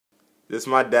This is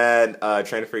my dad,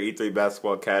 trained for E3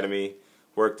 Basketball Academy,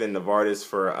 worked in Novartis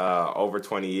for over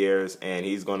 20 years, and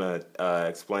he's going to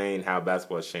explain how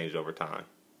basketball has changed over time.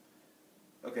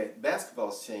 Okay,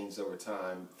 basketball's changed over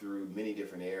time through many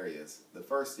different areas. The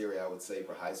first area I would say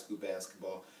for high school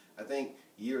basketball, I think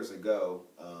years ago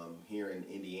here in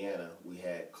Indiana we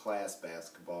had class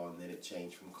basketball, and then it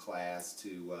changed from class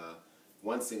to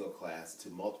one single class to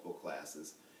multiple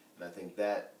classes. And I think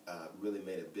that really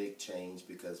made a big change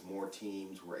because more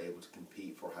teams were able to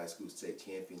compete for high school state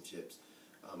championships.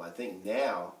 I think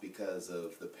now, because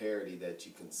of the parity that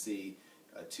you can see,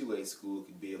 a 2A school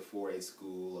could be a 4A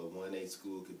school, a 1A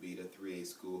school could be a 3A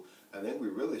school. I think we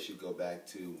really should go back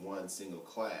to one single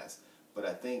class. But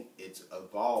I think it's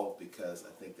evolved because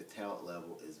I think the talent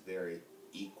level is very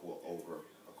equal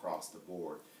across the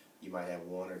board. You might have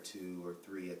one or two or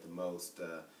three at the most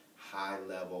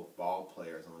high-level ball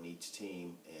players on each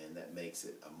team, and that makes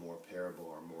it a more parable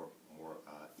or more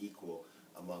equal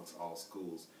amongst all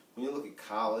schools. When you look at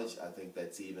college, I think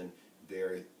that's even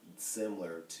very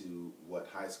similar to what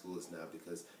high school is now,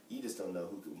 because you just don't know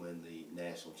who could win the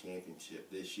national championship.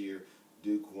 This year,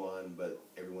 Duke won, but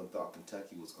everyone thought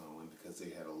Kentucky was going to win because they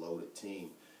had a loaded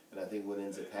team. And I think what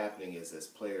ends up happening is as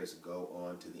players go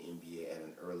on to the NBA at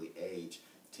an early age,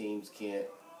 teams can't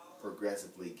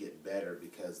progressively get better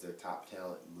because their top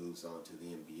talent moves on to the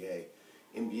NBA.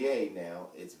 NBA now,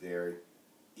 it's very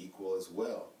equal as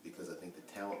well, because I think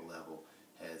the talent level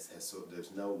so there's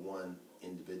no one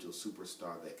individual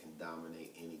superstar that can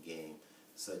dominate any game,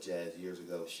 such as years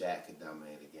ago Shaq could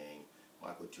dominate a game,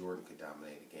 Michael Jordan could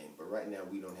dominate a game. But right now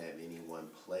we don't have any one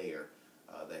player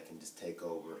that can just take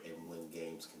over and win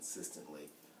games consistently.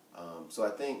 So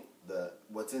I think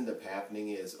what's ended up happening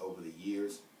is over the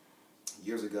years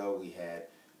ago we had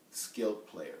skilled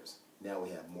players. Now we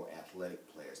have more athletic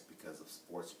players because of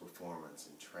sports performance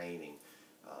and training.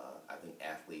 I think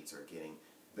athletes are getting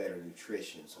better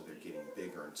nutrition, so they're getting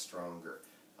bigger and stronger.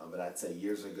 But I'd say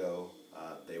years ago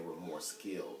they were more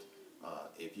skilled.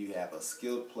 If you have a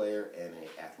skilled player and an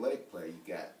athletic player, you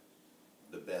got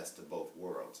the best of both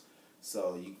worlds.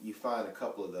 So you find a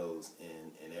couple of those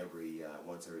in every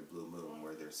once every blue moon,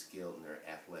 where they're skilled and they're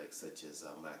athletic, such as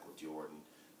Michael Jordan.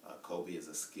 Kobe is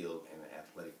a skilled and an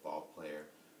athletic ball player.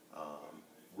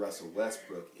 Russell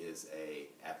Westbrook is an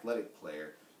athletic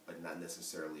player, but not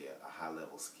necessarily a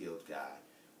high-level skilled guy.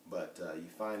 But you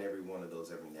find every one of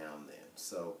those every now and then.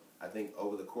 So I think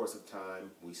over the course of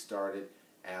time, we started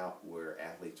out where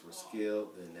athletes were skilled,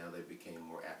 and now they became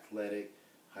more athletic.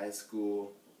 High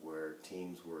school, where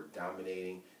teams were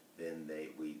dominating, then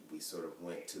we sort of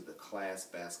went to the class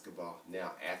basketball.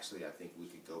 Now, actually, I think we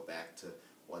could go back to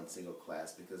one single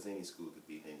class, because any school could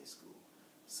beat any school.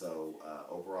 So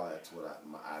overall, that's what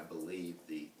I believe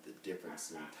the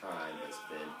difference in time has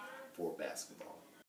been for basketball.